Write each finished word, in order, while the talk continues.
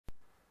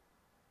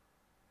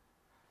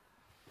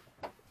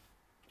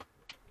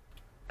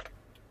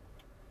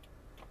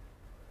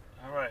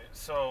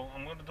So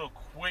I'm going to do a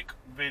quick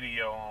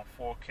video on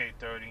 4K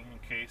 30 in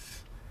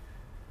case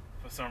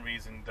for some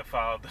reason the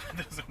file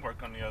doesn't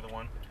work on the other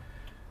one.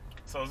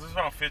 So this is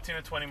around 15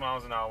 to 20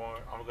 miles an hour.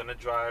 I'm going to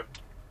drive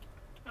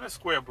in a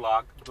square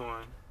block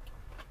doing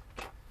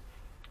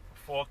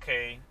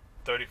 4K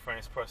 30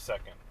 frames per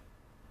second.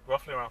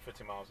 Roughly around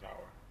 15 miles an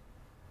hour.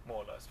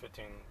 More or less,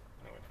 15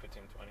 to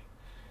 20.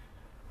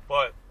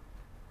 But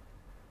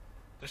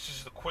this is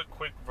just a quick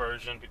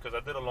version because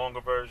I did a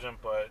longer version,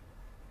 but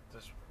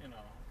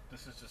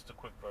this is just a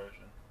quick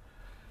version.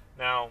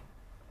 Now,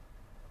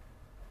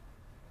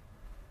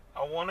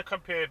 I want to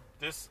compare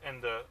this and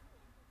the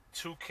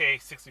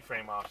 2K 60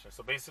 frame option.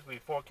 So basically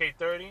 4K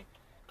 30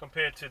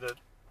 compared to the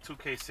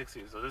 2K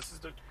 60. So this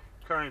is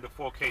currently the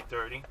 4K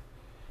 30.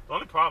 The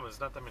only problem is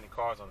not that many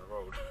cars on the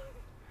road.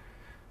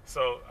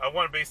 So I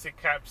want to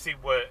basically see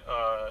what,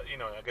 I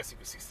guess you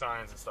can see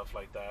signs and stuff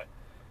like that.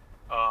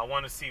 I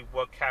want to see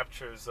what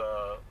captures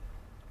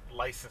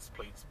license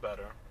plates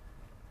better.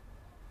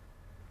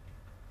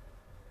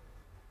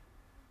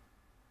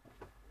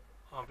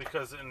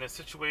 Because in a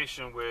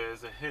situation where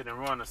it's a hit and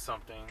run or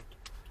something,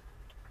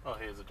 oh,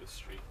 here's a good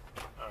street.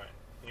 Alright,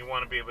 you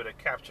want to be able to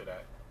capture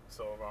that.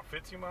 So around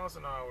 15 miles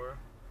an hour,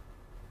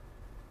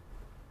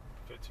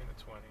 15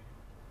 to 20,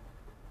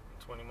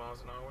 20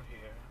 miles an hour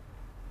here.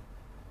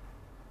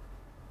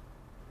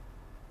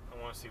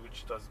 I want to see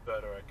which does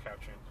better at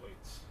capturing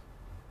plates.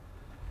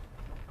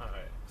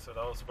 Alright, so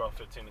that was about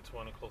 15 to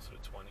 20, closer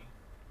to 20.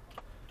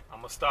 I'm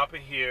going to stop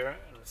it here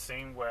in the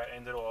same way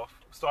I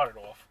started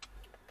off.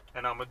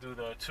 And I'm going to do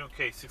the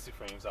 2K 60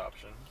 frames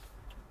option.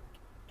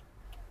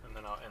 And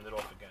then I'll end it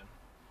off again.